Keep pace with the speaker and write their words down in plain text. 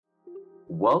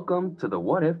Welcome to the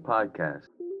What If podcast,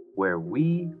 where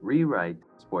we rewrite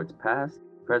sports past,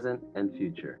 present, and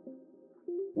future.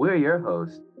 We're your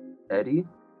hosts, Eddie,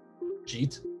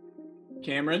 Jeet,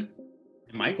 Cameron,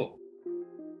 and Michael.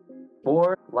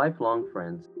 Four lifelong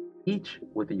friends, each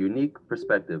with a unique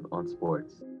perspective on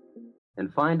sports.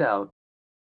 And find out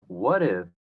what if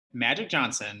Magic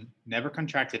Johnson never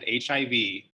contracted HIV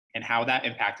and how that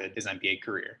impacted his NBA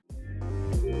career.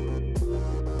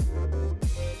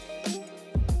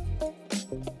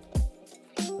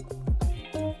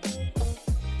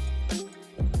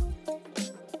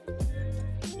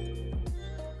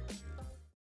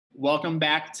 Welcome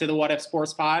back to the What If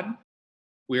Sports Pod.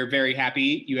 We're very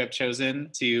happy you have chosen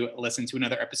to listen to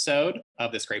another episode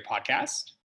of this great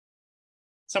podcast.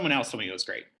 Someone else told me it was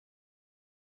great.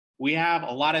 We have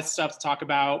a lot of stuff to talk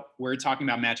about. We're talking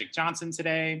about Magic Johnson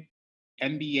today,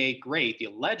 NBA great, the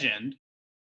legend,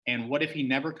 and what if he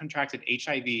never contracted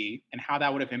HIV and how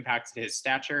that would have impacted his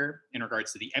stature in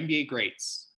regards to the NBA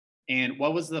greats, and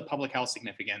what was the public health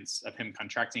significance of him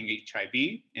contracting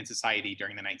HIV in society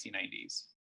during the 1990s.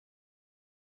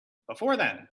 Before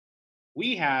then,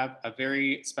 we have a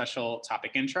very special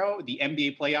topic intro. The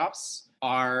NBA playoffs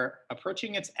are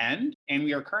approaching its end, and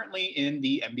we are currently in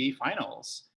the NBA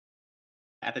Finals.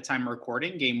 At the time of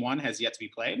recording, Game 1 has yet to be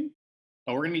played,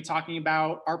 but we're going to be talking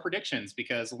about our predictions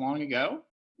because long ago,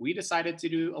 we decided to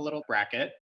do a little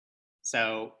bracket.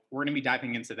 So we're going to be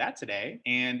diving into that today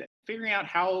and figuring out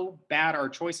how bad our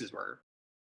choices were.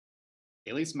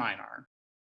 At least mine are.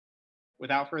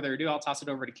 Without further ado, I'll toss it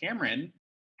over to Cameron.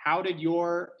 How did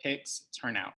your picks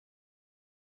turn out?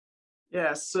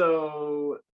 Yeah,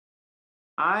 so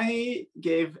I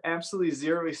gave absolutely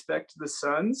zero respect to the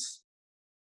Suns.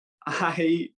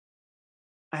 I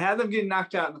had them getting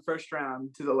knocked out in the first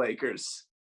round to the Lakers.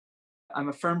 I'm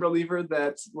a firm believer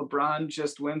that LeBron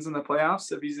just wins in the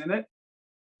playoffs if he's in it.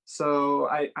 So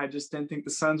I just didn't think the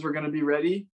Suns were going to be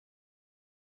ready.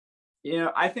 You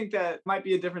know, I think that might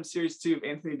be a different series too if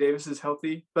Anthony Davis is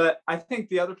healthy. But I think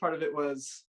the other part of it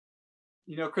was,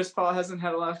 you know, Chris Paul hasn't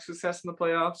had a lot of success in the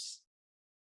playoffs,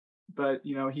 but,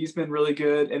 you know, he's been really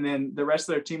good. And then the rest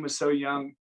of their team was so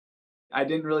young. I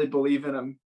didn't really believe in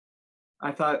him.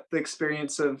 I thought the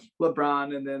experience of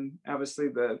LeBron and then obviously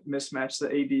the mismatch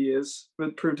that AD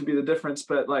would prove to be the difference.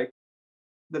 But like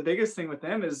the biggest thing with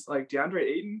them is like DeAndre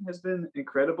Ayton has been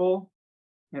incredible.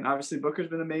 And obviously Booker's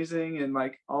been amazing. And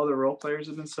like all the role players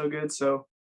have been so good. So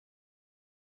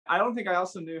I don't think I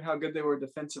also knew how good they were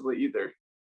defensively either.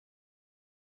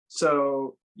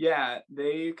 So yeah,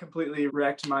 they completely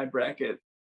wrecked my bracket.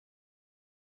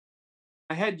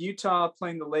 I had Utah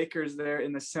playing the Lakers there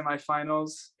in the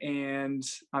semifinals, and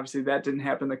obviously that didn't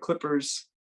happen. The Clippers,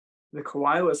 the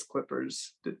Kawhi-less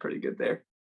Clippers did pretty good there.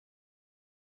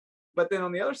 But then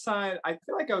on the other side, I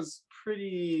feel like I was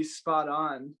pretty spot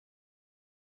on.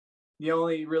 The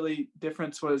only really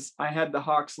difference was I had the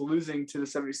Hawks losing to the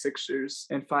 76ers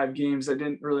in 5 games. I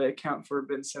didn't really account for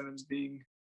Ben Simmons being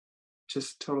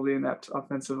just totally inept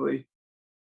offensively.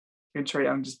 And Trae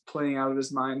Young just playing out of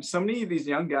his mind. So many of these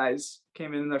young guys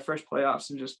came in their first playoffs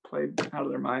and just played out of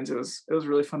their minds. It was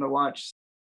really fun to watch.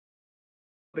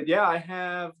 But yeah, I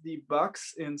have the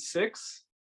Bucks in 6.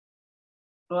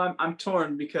 Well, I'm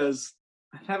torn because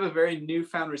I have a very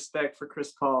newfound respect for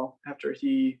Chris Paul after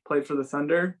he played for the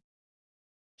Thunder.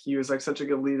 He was like such a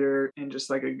good leader and just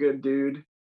like a good dude,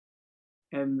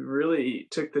 and really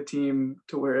took the team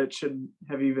to where it should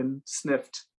have even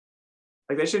sniffed.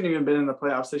 Like they shouldn't even been in the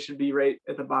playoffs. They should be right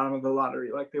at the bottom of the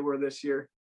lottery like they were this year.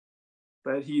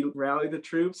 But he rallied the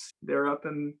troops. They're up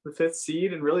in the 5th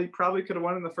seed and really probably could have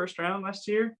won in the first round last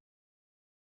year.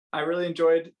 I really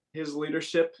enjoyed his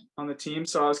leadership on the team.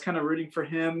 So I was kind of rooting for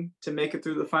him to make it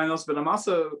through the finals. But I'm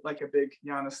also like a big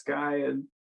Giannis guy, and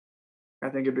I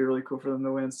think it'd be really cool for them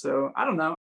to win. So I don't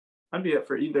know. I'd be up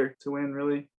for either to win,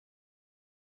 really.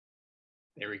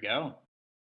 There we go.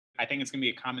 I think it's going to be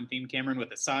a common theme, Cameron, with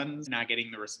the Suns not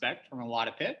getting the respect from a lot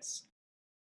of picks.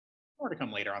 More to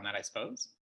come later on that, I suppose.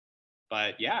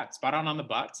 But yeah, spot on the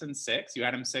Bucks in 6. You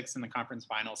had him 6 in the conference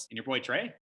finals. And your boy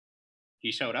Trae,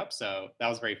 he showed up. So that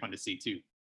was very fun to see too.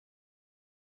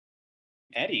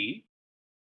 Eddie,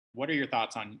 what are your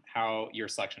thoughts on how your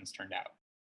selections turned out?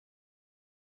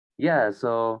 Yeah,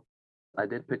 so I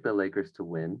did pick the Lakers to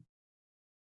win,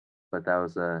 but that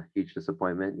was a huge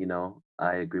disappointment. You know,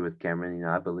 I agree with Cameron. You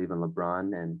know, I believe in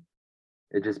LeBron, and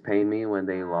it just pained me when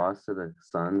they lost to the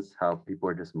Suns, how people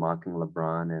were just mocking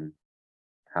LeBron and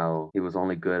how he was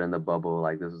only good in the bubble,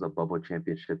 like this was a bubble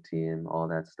championship team, all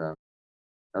that stuff.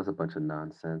 That was a bunch of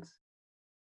nonsense.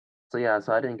 So yeah,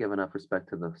 so I didn't give enough respect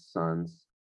to the Suns.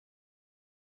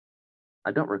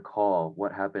 I don't recall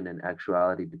what happened in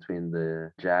actuality between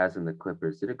the Jazz and the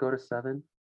Clippers. Did it go to 7?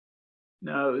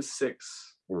 No, it was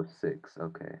 6. It was 6.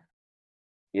 Okay.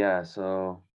 Yeah,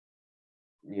 so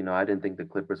I didn't think the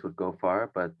Clippers would go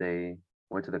far, but they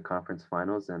went to the conference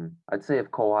finals. And I'd say if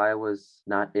Kawhi was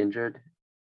not injured,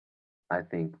 I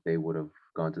think they would have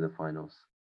gone to the finals.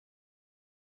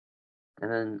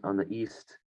 And then on the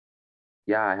East,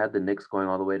 yeah, I had the Knicks going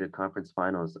all the way to conference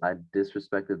finals. I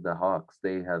disrespected the Hawks.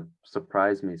 They have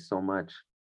surprised me so much.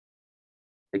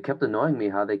 It kept annoying me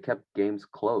how they kept games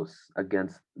close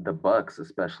against the Bucks,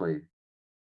 especially.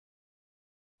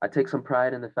 I take some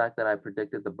pride in the fact that I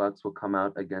predicted the Bucks will come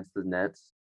out against the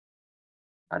Nets.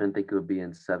 I didn't think it would be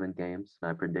in 7 games.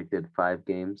 I predicted 5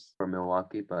 games for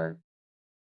Milwaukee, but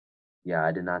yeah,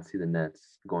 I did not see the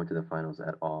Nets going to the finals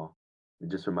at all. It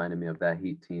just reminded me of that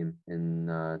Heat team in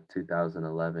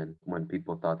 2011 when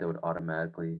people thought they would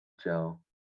automatically gel.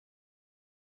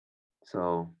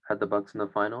 So, had the Bucks in the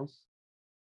finals.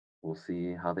 We'll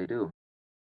see how they do.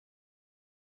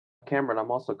 Cameron, I'm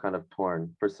also kind of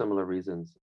torn for similar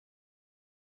reasons.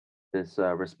 This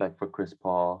respect for Chris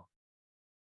Paul.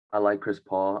 I like Chris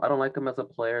Paul. I don't like him as a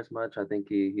player as much. I think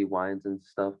he whines and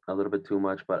stuff a little bit too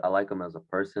much, but I like him as a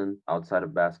person outside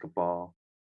of basketball.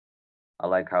 I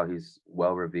like how he's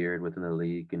well revered within the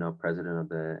league, president of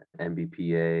the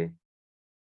NBPA.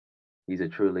 He's a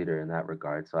true leader in that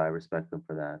regard, so I respect him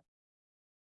for that.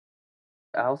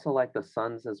 I also like the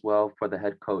Suns as well for the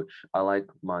head coach. I like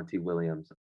Monty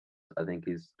Williams. I think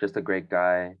he's just a great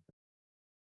guy.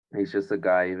 He's just a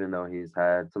guy, even though he's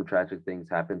had some tragic things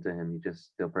happen to him, he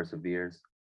just still perseveres.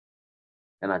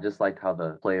 And I just like how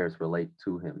the players relate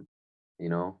to him.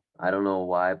 I don't know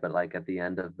why, but like at the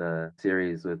end of the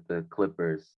series with the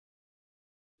Clippers,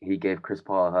 he gave Chris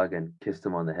Paul a hug and kissed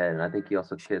him on the head. And I think he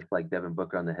also kissed like Devin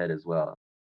Booker on the head as well.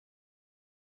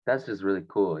 That's just really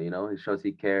cool. It shows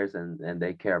he cares and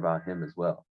they care about him as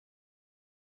well.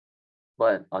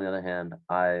 But on the other hand,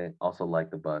 I also like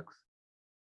the Bucks.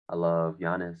 I love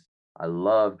Giannis. I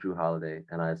love Drew Holiday,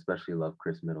 and I especially love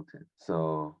Chris Middleton.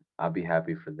 So I'll be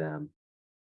happy for them.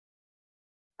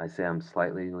 I say I'm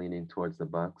slightly leaning towards the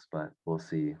Bucks, but we'll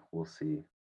see. We'll see.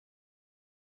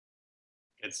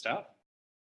 Good stuff.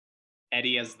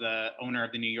 Eddie, as the owner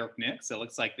of the New York Knicks, it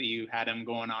looks like that you had him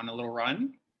going on a little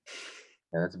run.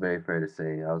 Yeah, that's very fair to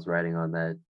say. I was riding on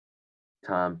that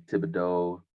Tom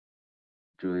Thibodeau,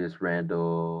 Julius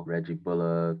Randle, Reggie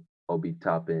Bullock, Obi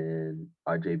Toppin,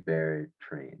 RJ Barrett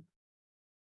train.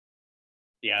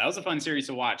 Yeah, that was a fun series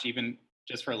to watch, even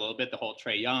just for a little bit. The whole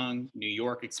Trae Young, New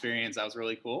York experience, that was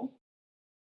really cool.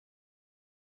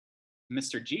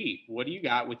 Mr. G, what do you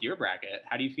got with your bracket?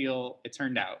 How do you feel it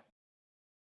turned out?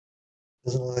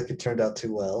 Doesn't look like it turned out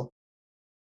too well.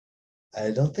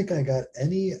 I don't think I got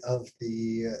any of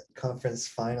the conference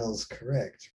finals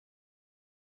correct.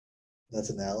 That's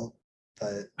an L.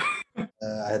 But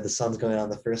I had the Suns going on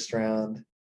the first round.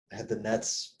 I had the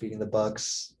Nets beating the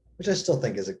Bucks, which I still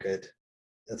think is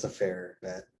that's a fair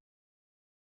bet.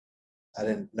 I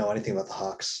didn't know anything about the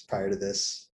Hawks prior to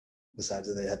this, besides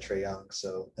that they had Trae Young,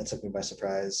 so that took me by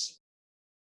surprise.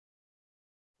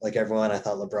 Like everyone, I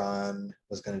thought LeBron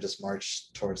was going to just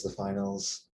march towards the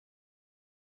finals,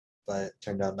 but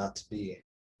turned out not to be.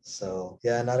 So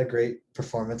yeah, not a great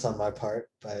performance on my part,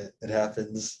 but it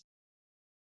happens.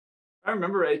 I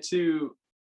remember it too,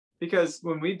 because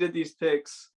when we did these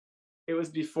picks, it was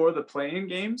before the play-in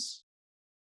games.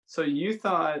 So you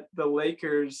thought the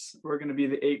Lakers were going to be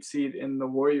the 8 seed and the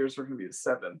Warriors were going to be the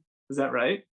 7. Is that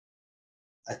right?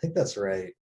 I think that's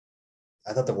right.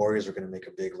 I thought the Warriors were going to make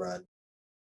a big run.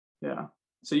 Yeah.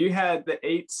 So you had the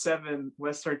 8-7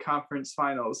 Western Conference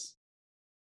Finals.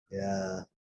 Yeah.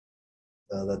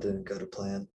 No, that didn't go to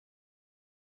plan.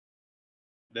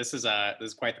 This is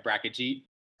quite the bracket, G.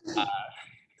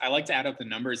 I like to add up the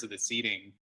numbers of the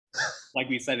seeding. Like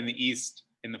we said in the East,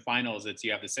 in the finals,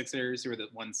 you have the Sixers who are the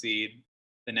 1 seed,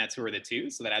 the Nets who are the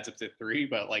 2, so that adds up to 3.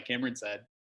 But like Cameron said,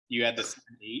 you had the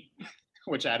 7-8,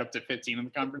 which add up to 15 in the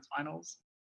conference finals.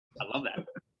 I love that.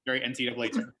 Very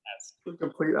NCAA tournament-esque. The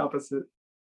complete opposite.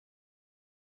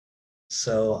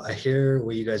 So I hear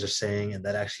what you guys are saying, and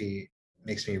that actually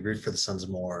makes me root for the Suns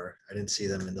more. I didn't see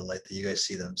them in the light that you guys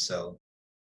see them. So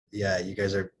yeah, you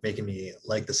guys are making me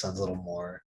like the Suns a little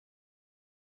more.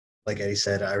 Like Eddie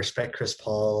said, I respect Chris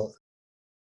Paul.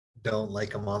 Don't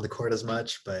like him on the court as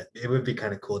much, but it would be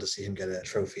kind of cool to see him get a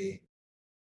trophy.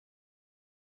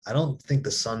 I don't think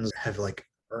the Suns have like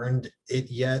earned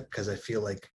it yet, because I feel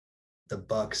like the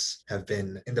Bucks have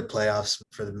been in the playoffs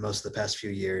for most of the past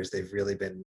few years. They've really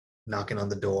been knocking on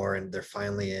the door, and they're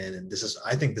finally in. And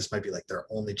I think this might be like their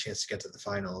only chance to get to the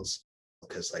finals.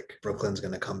 because like Brooklyn's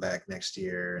going to come back next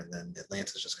year, and then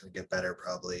Atlanta's just going to get better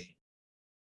probably.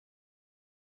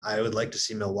 I would like to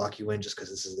see Milwaukee win just because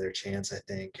this is their chance, I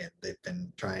think, and they've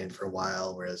been trying for a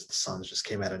while, whereas the Suns just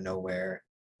came out of nowhere.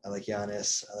 I like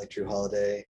Giannis. I like Drew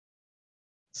Holiday.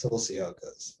 So we'll see how it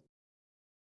goes.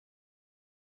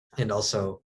 And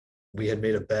also, we had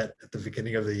made a bet at the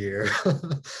beginning of the year.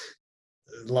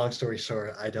 Long story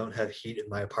short, I don't have heat in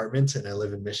my apartment and I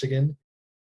live in Michigan.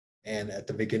 And at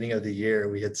the beginning of the year,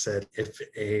 we had said if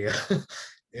a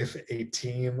if a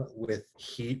team with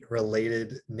heat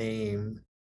related name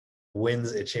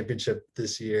wins a championship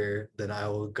this year, then I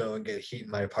will go and get heat in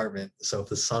my apartment. So if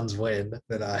the Suns win,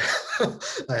 then I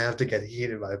I have to get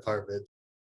heat in my apartment.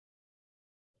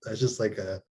 That's just like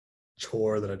a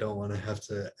chore that I don't want to have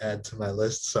to add to my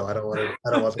list. So I don't want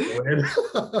to win.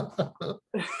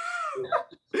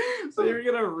 So you're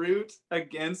gonna root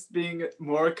against being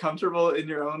more comfortable in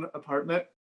your own apartment?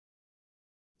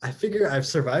 I figure I've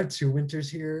survived 2 winters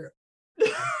here.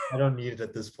 I don't need it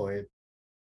at this point.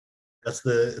 It's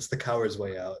the coward's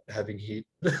way out, having heat.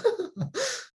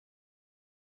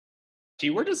 Gee,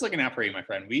 we're just looking out for you, my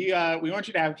friend. We want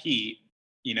you to have heat.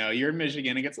 You know, you're in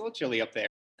Michigan. It gets a little chilly up there.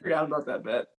 Forgot about that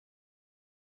bet.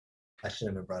 I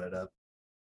shouldn't have brought it up.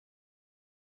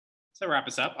 So to wrap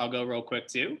us up, I'll go real quick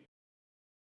too.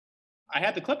 I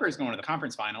had the Clippers going to the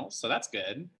conference finals, so that's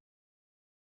good.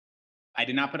 I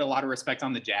did not put a lot of respect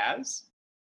on the Jazz.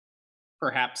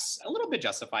 Perhaps a little bit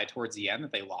justified towards the end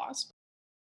that they lost.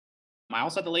 I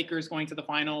also had the Lakers going to the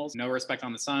finals. No respect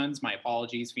on the Suns. My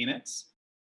apologies, Phoenix.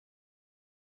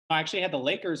 I actually had the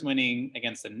Lakers winning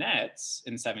against the Nets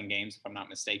in 7 games, if I'm not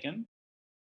mistaken.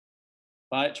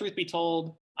 But truth be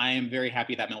told, I am very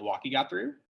happy that Milwaukee got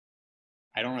through.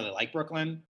 I don't really like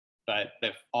Brooklyn, but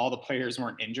if all the players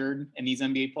weren't injured in these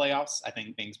NBA playoffs, I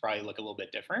think things probably look a little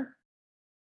bit different.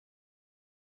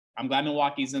 I'm glad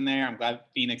Milwaukee's in there. I'm glad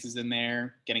Phoenix is in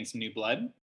there, getting some new blood.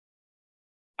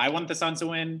 I want the Suns to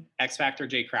win. X Factor,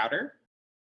 Jay Crowder.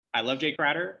 I love Jay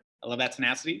Crowder. I love that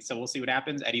tenacity. So we'll see what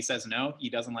happens. Eddie says no. He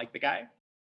doesn't like the guy.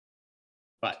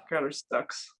 But Crowder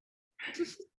sucks.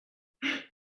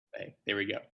 hey, there we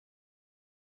go.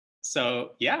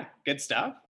 So yeah, good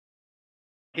stuff.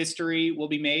 History will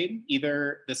be made.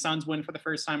 Either the Suns win for the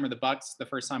first time or the Bucks the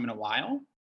first time in a while.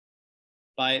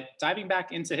 But diving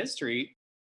back into history,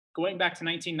 going back to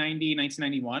 1990,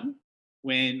 1991,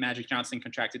 when Magic Johnson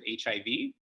contracted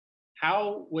HIV,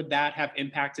 how would that have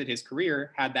impacted his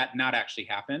career had that not actually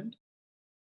happened?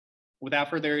 Without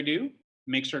further ado,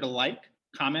 make sure to like,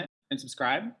 comment, and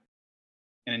subscribe,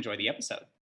 and enjoy the episode.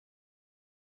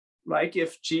 Like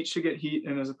if Cheat should get heat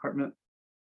in his apartment.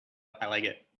 I like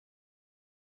it.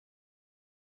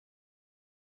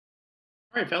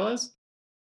 All right, fellas.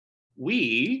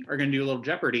 We are going to do a little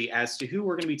Jeopardy as to who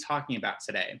we're going to be talking about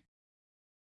today.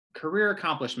 Career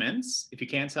accomplishments. If you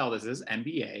can't tell, this is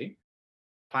NBA.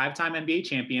 5-time NBA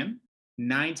champion,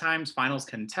 9 times finals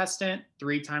contestant,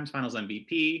 3 times finals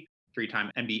MVP, 3-time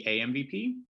NBA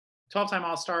MVP, 12-time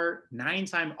All-Star,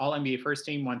 9-time All-NBA first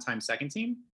team, 1-time second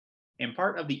team, and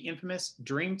part of the infamous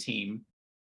Dream Team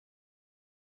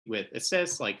with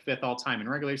assists, like 5th all-time in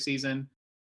regular season,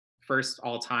 1st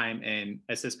all-time in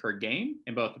assists per game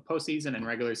in both the postseason and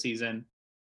regular season.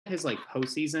 His like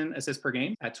postseason assists per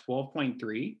game at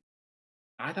 12.3.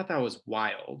 I thought that was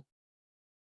wild.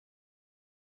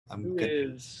 Who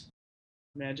is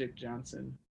Magic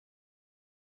Johnson?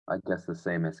 I guess the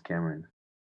same as Cameron.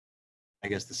 I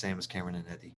guess the same as Cameron and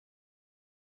Eddie.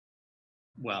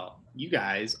 Well, you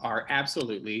guys are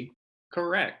absolutely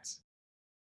correct.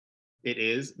 It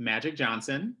is Magic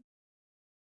Johnson.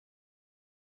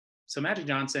 So Magic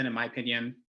Johnson, in my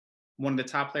opinion, one of the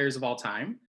top players of all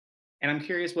time. And I'm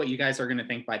curious what you guys are going to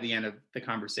think by the end of the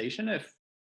conversation, if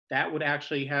that would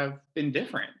actually have been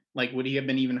different. Like, would he have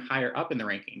been even higher up in the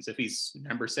rankings? If he's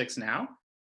number 6 now,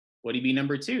 would he be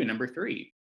number 2, number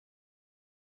 3?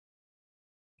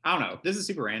 I don't know. This is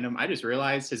super random. I just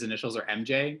realized his initials are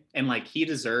MJ, and like he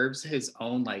deserves his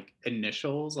own like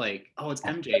initials. Like, oh, it's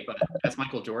MJ, but that's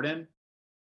Michael Jordan.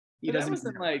 But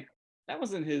that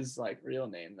wasn't his like real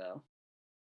name though.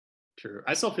 True.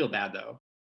 I still feel bad though.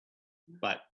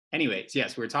 But anyways,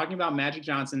 yes, we're talking about Magic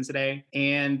Johnson today,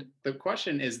 and the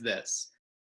question is this.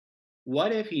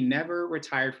 What if he never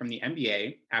retired from the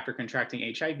NBA after contracting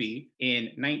HIV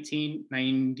in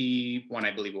 1991,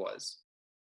 I believe it was?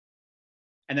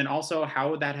 And then also, how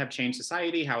would that have changed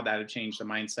society? How would that have changed the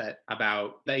mindset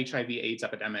about the HIV/AIDS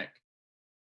epidemic?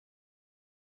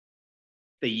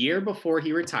 The year before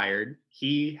he retired,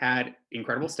 he had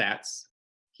incredible stats.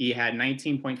 He had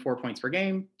 19.4 points per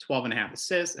game, 12.5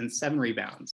 assists, and 7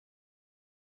 rebounds.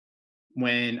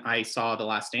 When I saw The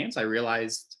Last Dance, I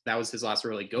realized that was his last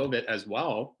really go of it as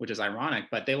well, which is ironic.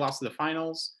 But they lost the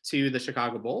finals to the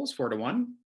Chicago Bulls 4-1.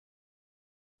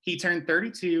 He turned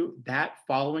 32 that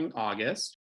following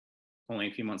August, only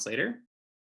a few months later,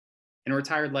 and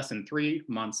retired less than 3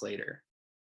 months later.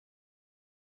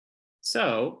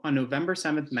 So on November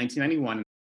 7th, 1991,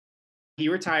 he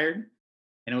retired.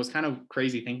 And it was kind of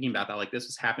crazy thinking about that. Like, this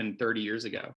was happened 30 years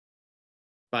ago.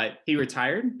 But he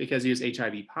retired because he was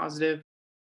HIV positive.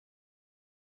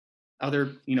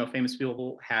 Other, famous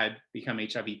people had become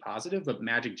HIV positive, but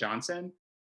Magic Johnson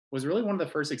was really one of the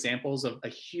first examples of a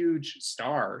huge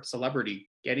star celebrity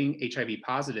getting HIV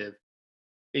positive,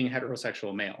 being a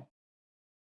heterosexual male.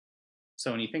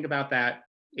 So when you think about that,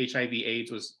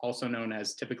 HIV/AIDS was also known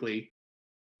as typically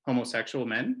homosexual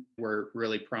men were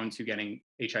really prone to getting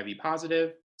HIV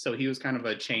positive. So he was kind of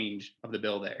a change of the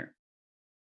bill there.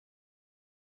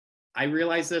 I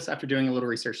realized this after doing a little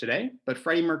research today, but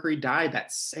Freddie Mercury died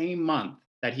that same month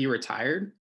that he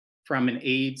retired from an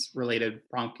AIDS-related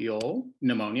bronchial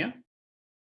pneumonia.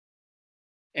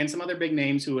 And some other big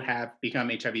names who have become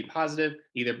HIV positive,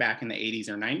 either back in the 80s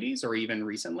or 90s, or even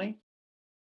recently.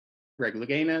 Greg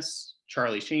Louganis,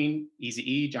 Charlie Sheen,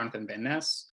 Eazy-E, Jonathan Van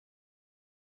Ness.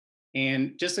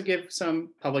 And just to give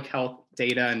some public health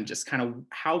data and just kind of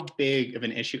how big of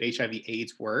an issue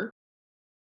HIV/AIDS were,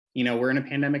 we're in a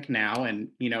pandemic now, and,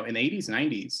 in the 80s,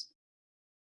 90s,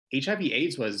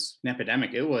 HIV/AIDS was an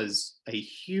epidemic. It was a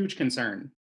huge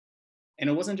concern. And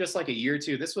it wasn't just like a year or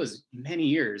two. This was many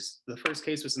years. The first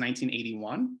case was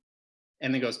 1981,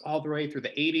 and then goes all the way through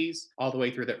the 80s, all the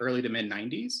way through the early to mid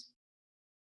 90s.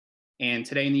 And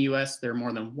today in the US, there are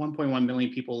more than 1.1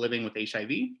 million people living with HIV,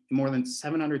 and more than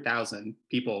 700,000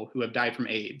 people who have died from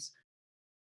AIDS.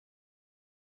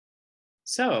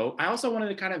 So I also wanted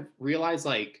to kind of realize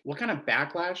what kind of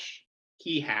backlash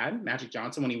he had, Magic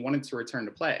Johnson, when he wanted to return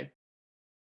to play.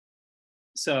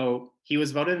 So he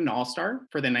was voted an All-Star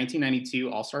for the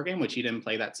 1992 All-Star game, which he didn't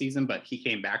play that season, but he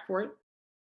came back for it.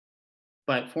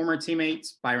 But former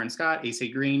teammates Byron Scott, A.C.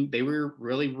 Green, they were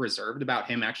really reserved about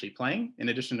him actually playing, in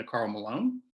addition to Karl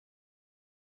Malone.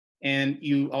 And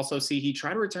you also see he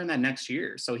tried to return that next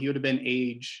year. So he would have been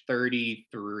age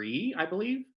 33, I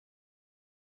believe,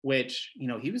 which,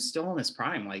 he was still in his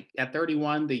prime. Like at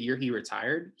 31, the year he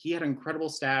retired, he had incredible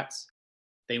stats.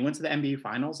 They went to the NBA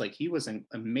Finals. Like, he was an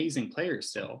amazing player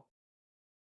still.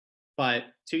 But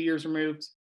 2 years removed,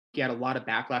 he had a lot of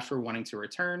backlash for wanting to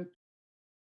return.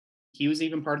 He was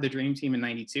even part of the Dream Team in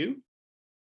 92.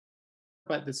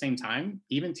 But at the same time,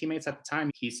 even teammates at the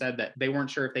time, he said that they weren't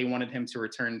sure if they wanted him to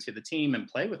return to the team and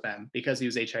play with them because he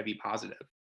was HIV positive.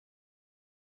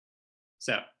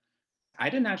 So I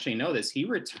didn't actually know this. He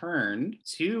returned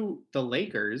to the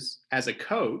Lakers as a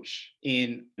coach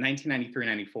in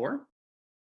 1993-94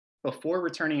 before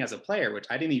returning as a player, which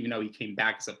I didn't even know he came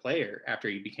back as a player after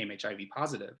he became HIV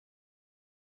positive.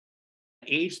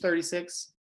 Age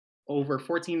 36, over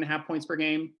 14.5 points per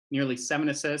game, nearly 7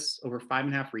 assists, over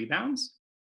 5.5 rebounds.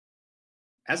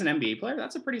 As an NBA player,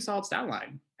 that's a pretty solid stat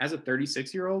line. As a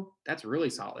 36-year-old, that's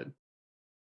really solid.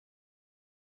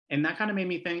 And that kind of made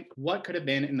me think, what could have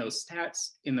been in those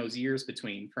stats in those years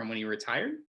between from when he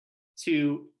retired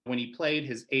to when he played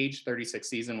his age 36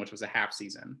 season, which was a half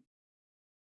season.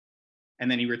 And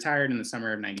then he retired in the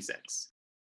summer of 96.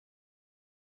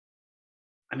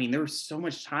 I mean, there was so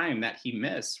much time that he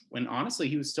missed when honestly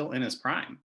he was still in his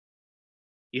prime.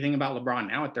 You think about LeBron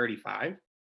now at 35.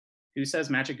 Who says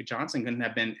Magic Johnson couldn't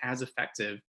have been as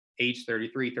effective age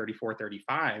 33, 34,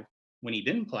 35 when he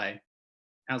didn't play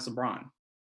as LeBron?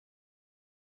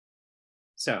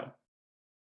 So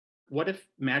what if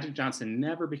Magic Johnson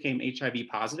never became HIV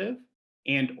positive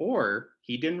and or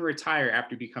he didn't retire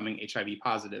after becoming HIV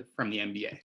positive from the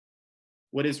NBA?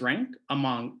 Would his rank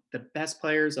among the best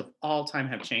players of all time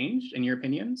have changed, in your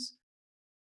opinions?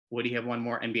 Would he have won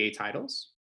more NBA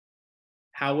titles?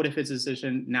 How would his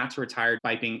decision not to retire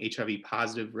by being HIV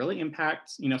positive really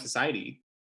impact, society?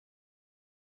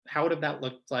 How would have that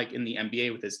looked like in the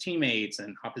NBA with his teammates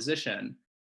and opposition?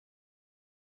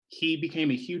 He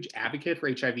became a huge advocate for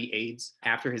HIV/AIDS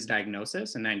after his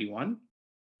diagnosis in 91.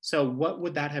 So what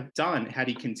would that have done had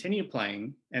he continued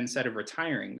playing instead of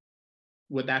retiring?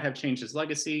 Would that have changed his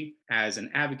legacy as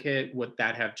an advocate? Would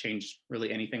that have changed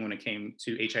really anything when it came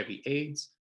to HIV/AIDS?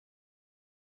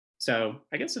 So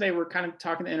I guess today we're kind of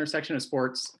talking the intersection of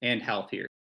sports and health here.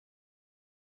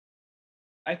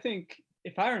 I think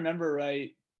if I remember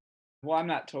right, well, I'm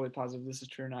not totally positive this is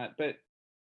true or not, but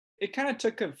it kind of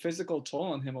took a physical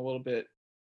toll on him a little bit.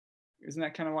 Isn't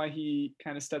that kind of why he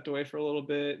kind of stepped away for a little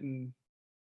bit? And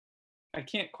I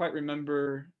can't quite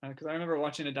remember because I remember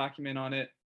watching a document on it.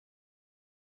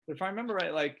 If I remember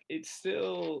right, like it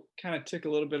still kind of took a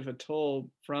little bit of a toll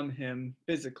from him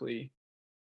physically.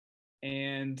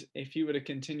 And if he would have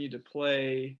continued to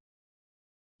play,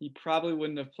 he probably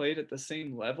wouldn't have played at the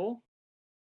same level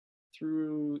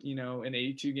through, an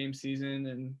 82 game season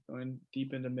and going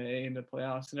deep into May and the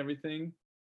playoffs and everything.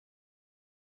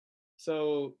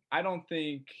 So I don't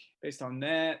think based on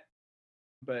that,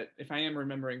 but if I am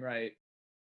remembering right,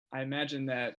 I imagine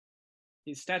that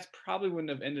his stats probably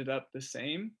wouldn't have ended up the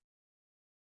same.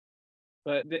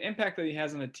 But the impact that he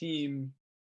has on a team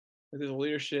with his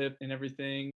leadership and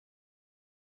everything,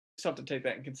 just have to take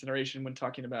that in consideration when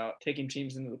talking about taking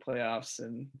teams into the playoffs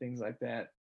and things like that.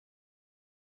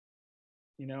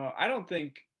 I don't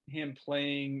think him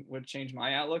playing would change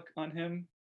my outlook on him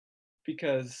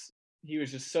because he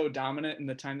was just so dominant in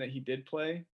the time that he did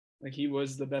play. Like he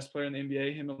was the best player in the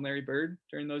NBA, him and Larry Bird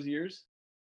during those years.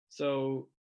 So,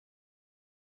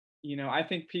 I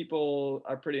think people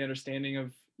are pretty understanding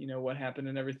of, what happened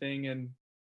and everything and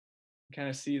kind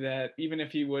of see that even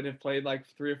if he would have played like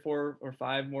 3 or 4 or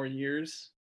 5 more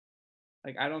years,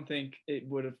 like I don't think it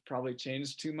would have probably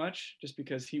changed too much just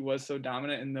because he was so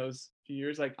dominant in those few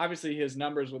years. Like obviously his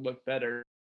numbers would look better,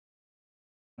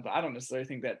 but I don't necessarily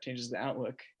think that changes the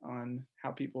outlook on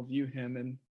how people view him.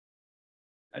 And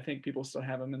I think people still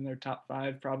have him in their top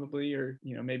 5 probably, or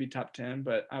maybe top 10,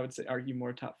 but I would say argue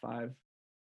more top 5.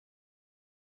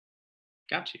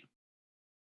 Got you.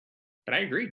 But I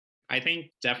agree. I think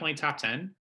definitely top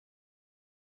 10.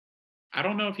 I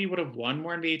don't know if he would have won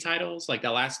more NBA titles. Like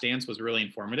that last dance was really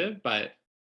informative, but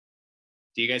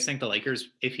do you guys think the Lakers,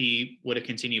 if he would have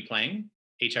continued playing,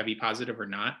 HIV positive or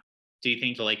not, do you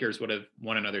think the Lakers would have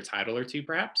won another title or two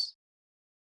perhaps?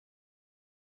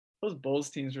 Those Bulls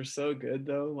teams were so good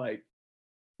though. Like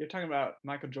you're talking about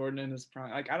Michael Jordan in his prime.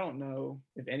 Like I don't know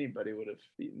if anybody would have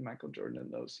beaten Michael Jordan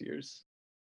in those years.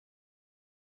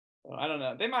 Well, I don't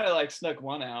know. They might have like snuck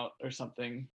one out or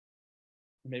something.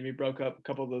 Maybe broke up a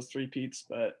couple of those three-peats,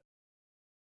 but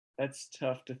that's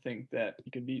tough to think that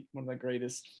you could beat one of the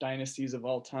greatest dynasties of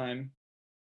all time.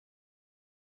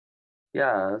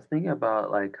 Yeah, I was thinking about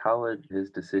like how would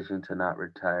his decision to not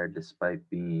retire despite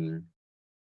being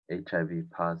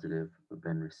HIV positive have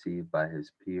been received by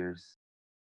his peers,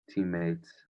 teammates,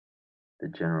 the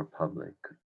general public.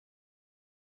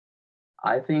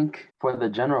 I think for the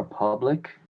general public,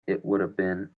 it would have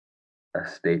been a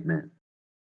statement.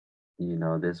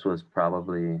 This was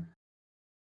probably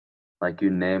like you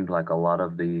named like a lot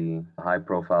of the high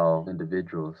profile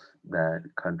individuals that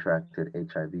contracted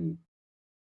HIV.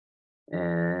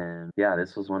 And yeah,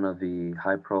 this was one of the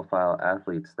high profile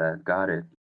athletes that got it.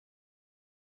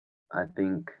 I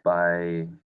think by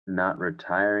not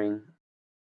retiring,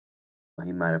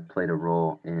 he might have played a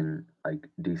role in like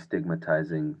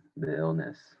destigmatizing the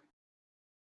illness,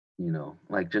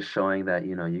 like just showing that,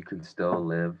 you can still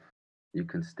live, you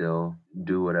can still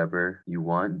do whatever you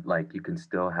want, like you can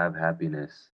still have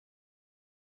happiness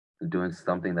doing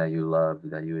something that you love,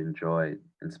 that you enjoy,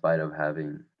 in spite of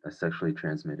having a sexually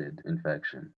transmitted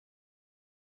infection.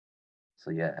 So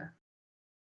yeah.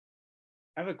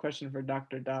 I have a question for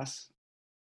Dr. Das.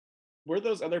 Were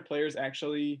those other players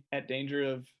actually at danger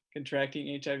of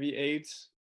contracting HIV/AIDS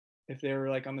if they were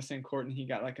like on the same court and he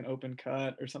got like an open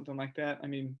cut or something like that? I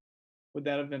mean, would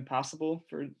that have been possible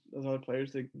for those other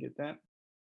players to get that?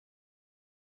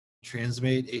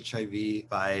 Transmit HIV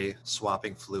by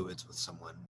swapping fluids with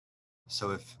someone.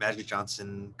 So if Magic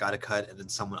Johnson got a cut and then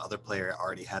other player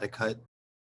already had a cut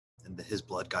and his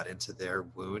blood got into their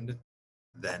wound,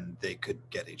 then they could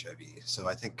get HIV. So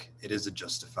I think it is a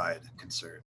justified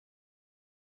concern.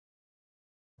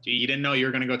 You didn't know you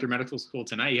were going to go through medical school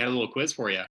tonight. You had a little quiz for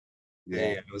you.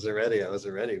 Yeah, I wasn't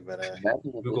ready. But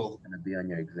Imagine if Google this is going to be on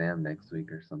your exam next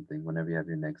week or something, whenever you have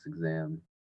your next exam.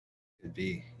 could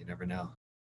be. You never know.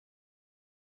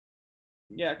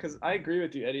 Yeah, because I agree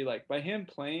with you, Eddie. Like by him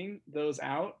playing those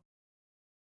out,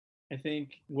 I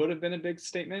think would have been a big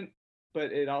statement,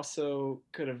 but it also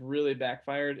could have really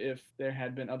backfired if there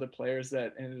had been other players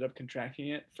that ended up contracting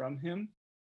it from him.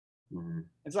 Mm-hmm.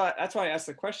 And so that's why I asked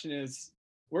the question is,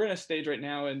 we're in a stage right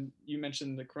now, and you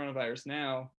mentioned the coronavirus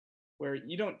now, where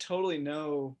you don't totally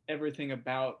know everything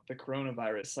about the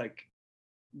coronavirus. Like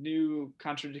new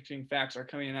contradicting facts are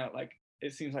coming out like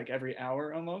it seems like every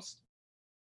hour almost.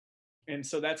 And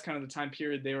so that's kind of the time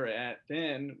period they were at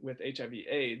then with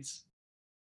HIV/AIDS.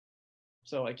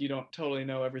 So like you don't totally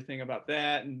know everything about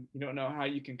that, and you don't know how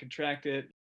you can contract it.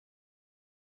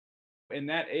 In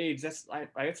that age, that's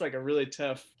it's like a really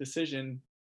tough decision.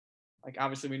 Like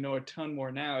obviously we know a ton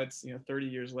more now. It's 30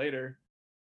 years later.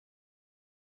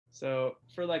 So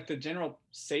for like the general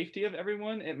safety of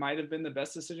everyone, it might have been the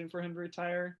best decision for him to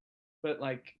retire. But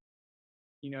like,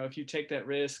 if you take that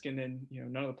risk and then,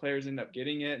 none of the players end up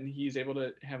getting it and he's able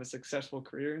to have a successful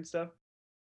career and stuff,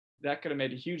 that could have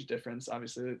made a huge difference,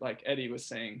 obviously, like Eddie was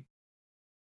saying.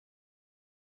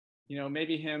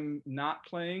 Maybe him not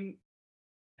playing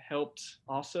helped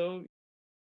also,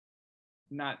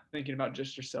 not thinking about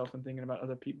just yourself and thinking about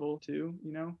other people too,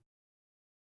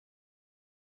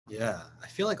 Yeah, I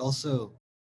feel like also,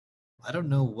 I don't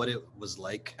know what it was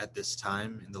like at this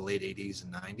time in the late 80s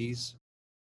and 90s,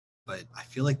 but I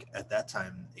feel like at that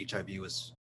time, HIV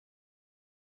was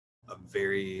a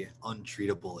very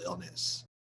untreatable illness.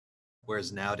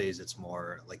 Whereas nowadays, it's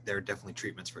more like there are definitely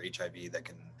treatments for HIV that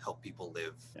can help people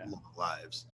live long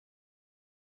lives.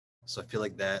 So I feel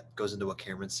like that goes into what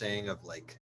Cameron's saying of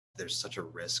like, there's such a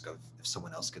risk of if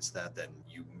someone else gets that, then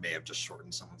you may have just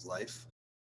shortened someone's life.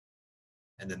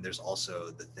 And then there's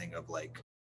also the thing of like,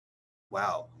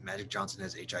 wow, Magic Johnson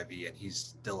has HIV and he's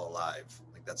still alive.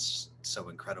 Like that's so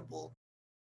incredible.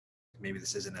 Maybe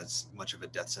this isn't as much of a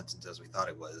death sentence as we thought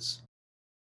it was.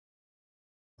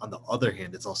 On the other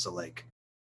hand, it's also like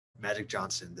Magic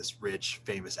Johnson, this rich,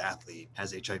 famous athlete,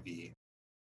 has HIV.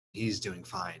 He's doing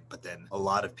fine, but then a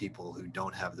lot of people who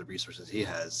don't have the resources he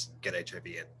has get HIV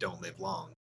and don't live long.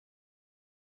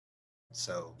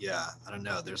 So yeah, I don't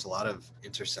know. There's a lot of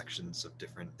intersections of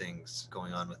different things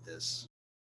going on with this.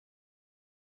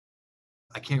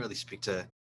 I can't really speak to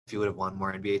if he would have won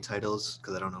more NBA titles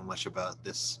because I don't know much about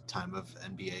this time of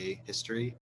NBA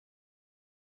history.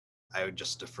 I would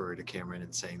just defer to Cameron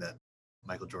in saying that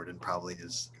Michael Jordan probably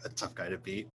is a tough guy to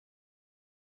beat.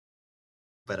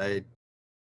 But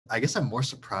I guess I'm more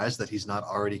surprised that he's not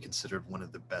already considered one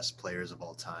of the best players of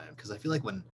all time. Because I feel like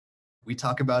when we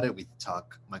talk about it, we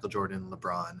talk Michael Jordan,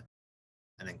 LeBron,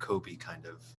 and then Kobe kind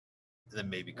of, and then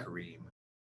maybe Kareem.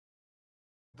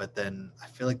 But then I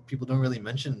feel like people don't really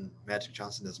mention Magic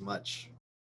Johnson as much.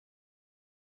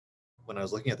 When I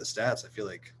was looking at the stats, I feel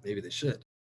like maybe they should.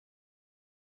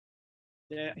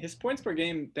 Yeah, his points per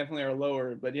game definitely are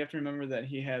lower, but you have to remember that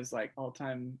he has like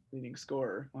all-time leading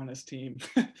scorer on his team.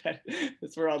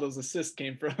 That's where all those assists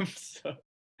came from. So,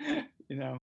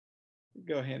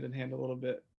 go hand in hand a little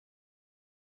bit.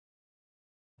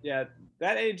 Yeah,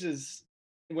 that age is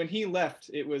when he left,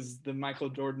 it was the Michael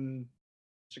Jordan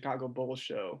Chicago Bulls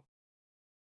show.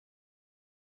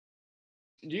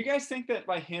 Do you guys think that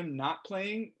by him not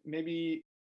playing maybe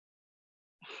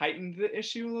heightened the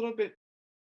issue a little bit?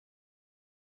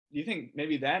 Do you think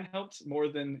maybe that helped more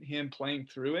than him playing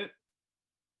through it?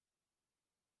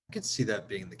 I could see that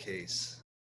being the case.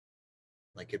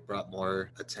 Like it brought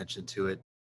more attention to it,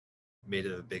 made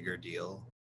it a bigger deal.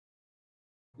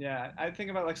 Yeah, I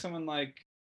think about like someone like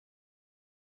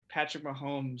Patrick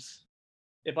Mahomes.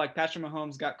 If like Patrick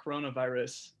Mahomes got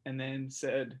coronavirus and then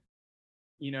said,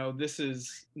 this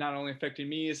is not only affecting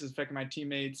me, this is affecting my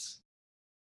teammates.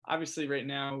 Obviously, right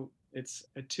now it's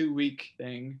a 2-week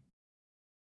thing.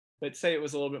 But say it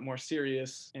was a little bit more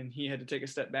serious and he had to take a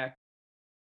step back.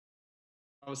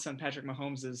 All of a sudden, Patrick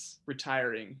Mahomes is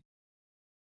retiring.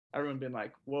 Everyone been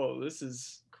like, whoa, this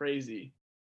is crazy.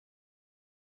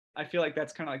 I feel like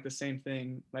that's kind of like the same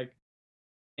thing. Like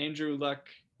Andrew Luck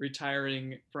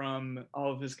retiring from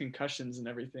all of his concussions and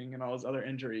everything and all his other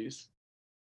injuries.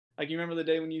 Like you remember the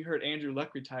day when you heard Andrew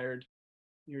Luck retired,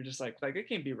 you were just like it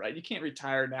can't be right. You can't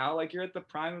retire now. Like you're at the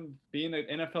prime of being an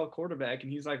NFL quarterback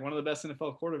and he's like one of the best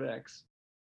NFL quarterbacks.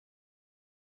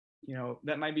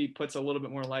 That might be puts a little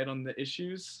bit more light on the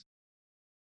issues.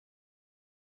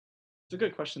 It's a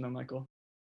good question though, Michael.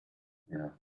 Yeah.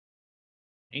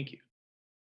 Thank you.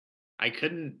 I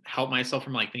couldn't help myself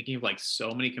from like thinking of like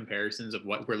so many comparisons of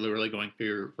what we're literally going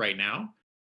through right now.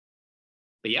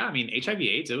 But yeah, I mean,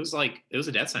 HIV/AIDS, it was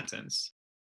a death sentence.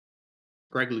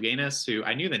 Greg Louganis, who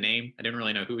I knew the name, I didn't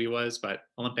really know who he was, but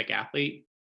Olympic athlete.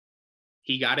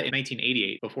 He got it in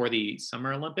 1988 before the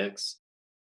Summer Olympics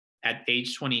at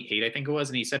age 28, I think it was.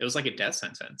 And he said it was like a death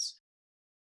sentence.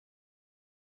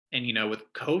 And, with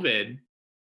COVID,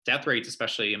 death rates,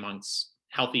 especially amongst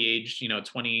healthy age,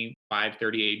 25,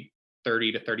 38,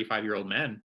 30 to 35-year-old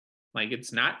men, like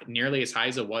it's not nearly as high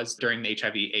as it was during the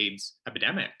HIV/AIDS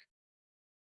epidemic.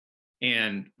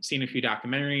 And seen a few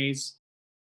documentaries,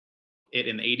 it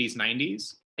in the 80s,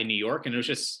 90s in New York. And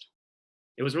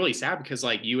it was really sad because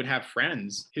like you would have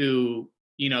friends who,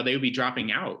 they would be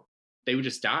dropping out. They would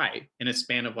just die in a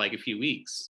span of like a few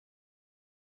weeks.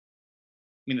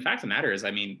 I mean, the fact of the matter is,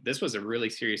 this was a really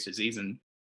serious disease. And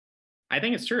I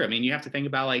think it's true. You have to think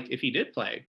about like, if he did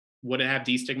play, would it have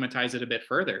destigmatized it a bit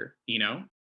further,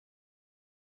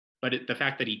 But the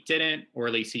fact that he didn't, or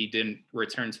at least he didn't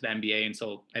return to the NBA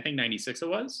until I think 96 it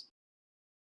was,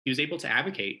 he was able to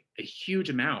advocate a huge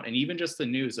amount. And even just the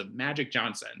news of Magic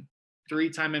Johnson,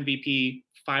 3-time MVP,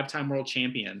 5-time world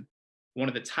champion, one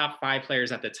of the top 5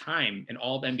 players at the time in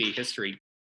all of NBA history.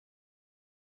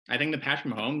 I think the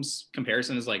Patrick Mahomes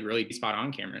comparison is like really spot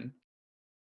on, Cameron.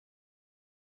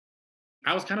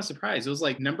 I was kind of surprised. It was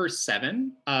like number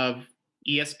 7 of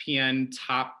ESPN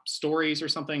top stories or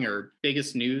something, or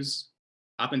biggest news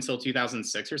up until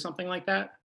 2006 or something like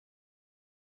that.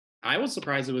 I was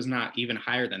surprised it was not even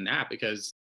higher than that,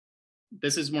 because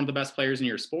this is one of the best players in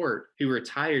your sport who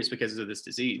retires because of this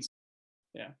disease.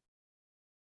 Yeah.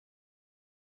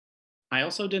 I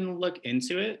also didn't look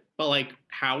into it, but like,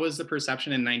 how was the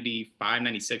perception in 95,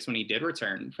 96 when he did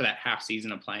return for that half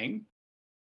season of playing?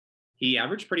 He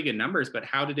averaged pretty good numbers, but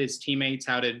how did his teammates,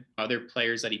 how did other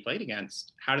players that he played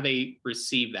against, how do they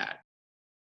receive that?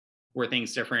 Were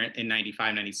things different in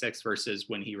 95, 96 versus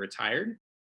when he retired?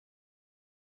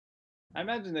 I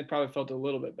imagine they probably felt a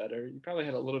little bit better. You probably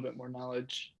had a little bit more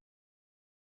knowledge.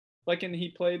 Like, and he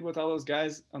played with all those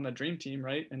guys on the Dream Team,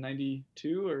 right? In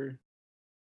 92 or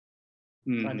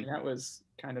Mm-hmm. I mean, that was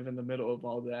kind of in the middle of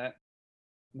all that.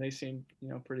 And they seemed,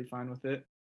 pretty fine with it.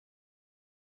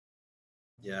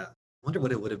 Yeah. I wonder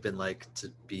what it would have been like to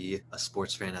be a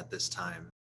sports fan at this time.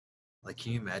 Like,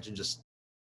 can you imagine just,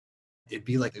 it'd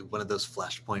be like one of those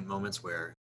flashpoint moments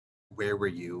where were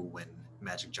you when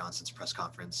Magic Johnson's press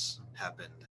conference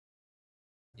happened?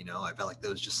 I felt like that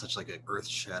was just such like an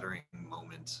earth-shattering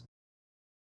moment.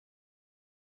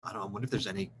 I don't know. I wonder if there's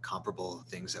any comparable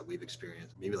things that we've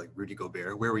experienced. Maybe like Rudy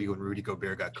Gobert. Where were you when Rudy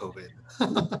Gobert got COVID?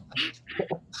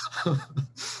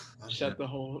 Shut the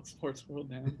whole sports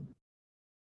world down.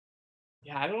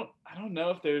 Yeah, I don't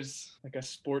know if there's like a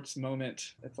sports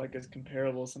moment that's like as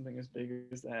comparable, something as big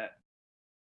as that.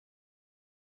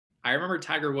 I remember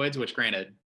Tiger Woods, which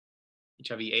granted,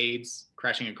 HIV, AIDS,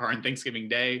 crashing a car on Thanksgiving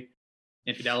Day,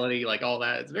 infidelity, like all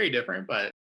that. It's very different,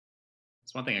 but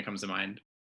it's one thing that comes to mind.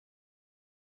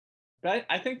 But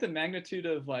I think the magnitude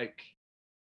of like,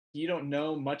 you don't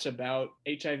know much about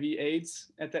HIV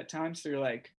AIDS at that time. So you're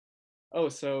like, oh,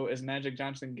 so is Magic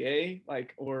Johnson gay?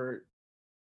 Like, or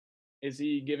is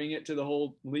he giving it to the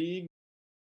whole league?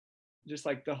 Just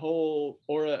like the whole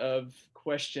aura of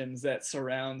questions that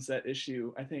surrounds that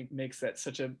issue, I think makes that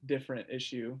such a different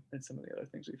issue than some of the other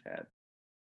things we've had.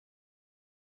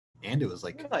 And it was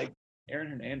like Aaron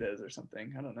Hernandez or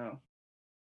something. I don't know.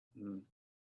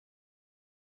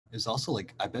 It was also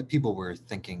like, I bet people were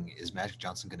thinking, is Magic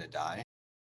Johnson going to die?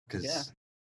 Because,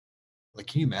 like,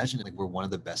 can you imagine, like, we're one of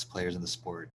the best players in the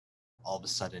sport. All of a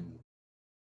sudden,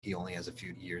 he only has a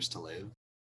few years to live.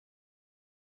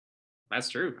 That's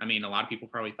true. I mean, a lot of people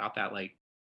probably thought that, like,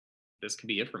 this could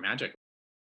be it for Magic.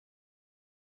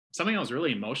 Something that was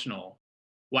really emotional.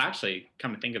 Well, actually,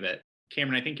 come to think of it,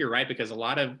 Cameron, I think you're right, because a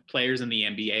lot of players in the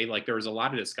NBA, like, there was a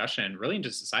lot of discussion, really in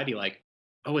just society, like,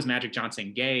 oh, is Magic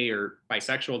Johnson gay or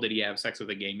bisexual? Did he have sex with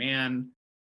a gay man?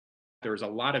 There was a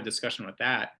lot of discussion with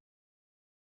that.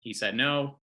 He said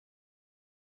no.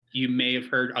 You may have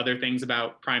heard other things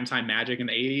about primetime Magic in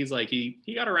the 80s. Like, he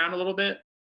got around a little bit.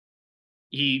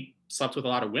 He slept with a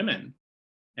lot of women.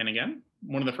 And again,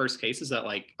 one of the first cases that,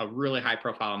 like, a really high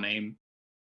profile name,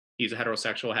 he's a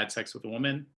heterosexual, had sex with a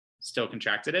woman, still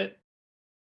contracted it.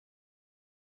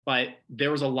 But there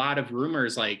was a lot of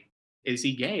rumors, like, is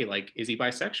he gay? Like, is he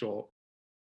bisexual?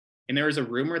 And there was a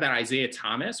rumor that Isaiah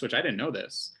Thomas, which I didn't know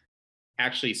this,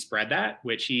 actually spread that,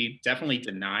 which he definitely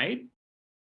denied.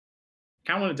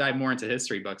 Kind of want to dive more into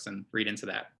history books and read into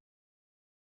that.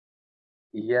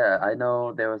 Yeah, I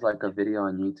know there was like a video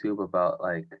on YouTube about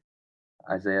like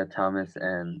Isaiah Thomas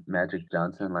and Magic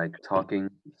Johnson like talking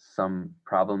some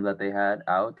problem that they had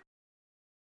out.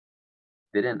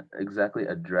 They didn't exactly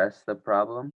address the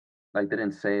problem. Like they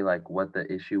didn't say like what the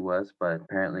issue was, but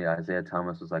apparently Isaiah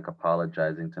Thomas was like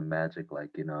apologizing to Magic,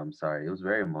 like, I'm sorry. It was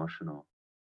very emotional.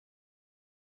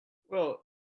 Well,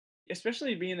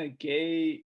 especially being a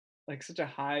gay, like such a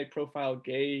high profile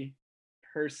gay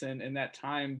person in that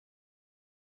time,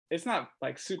 it's not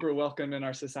like super welcome in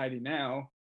our society now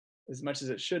as much as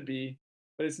it should be,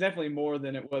 but it's definitely more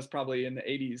than it was probably in the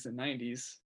 80s and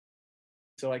 90s.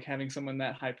 So like having someone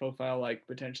that high profile, like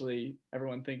potentially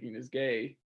everyone thinking is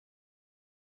gay,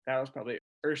 that was probably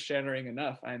earth shattering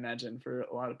enough, I imagine, for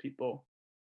a lot of people.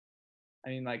 I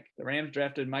mean, like the Rams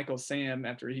drafted Michael Sam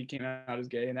after he came out as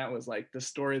gay, and that was like the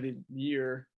story of the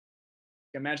year.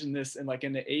 Imagine this in like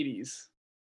in the 80s.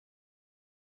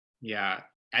 Yeah,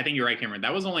 I think you're right, Cameron.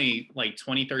 That was only like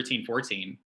 2013,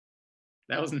 14.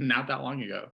 That was not that long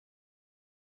ago.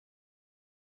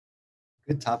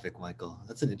 Good topic, Michael.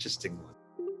 That's an interesting one.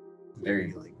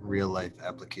 Very like real life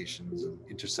applications and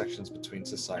intersections between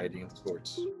society and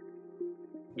sports.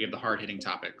 We have the hard-hitting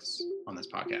topics on this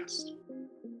podcast.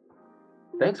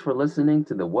 Thanks for listening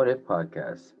to the What If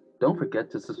podcast. Don't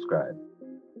forget to subscribe.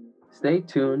 Stay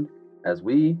tuned as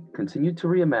we continue to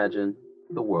reimagine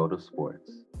the world of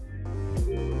sports.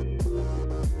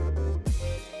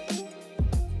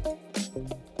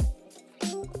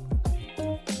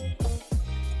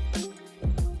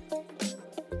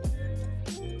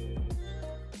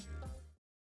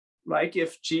 Like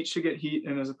if Jeet should get heat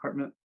in his apartment.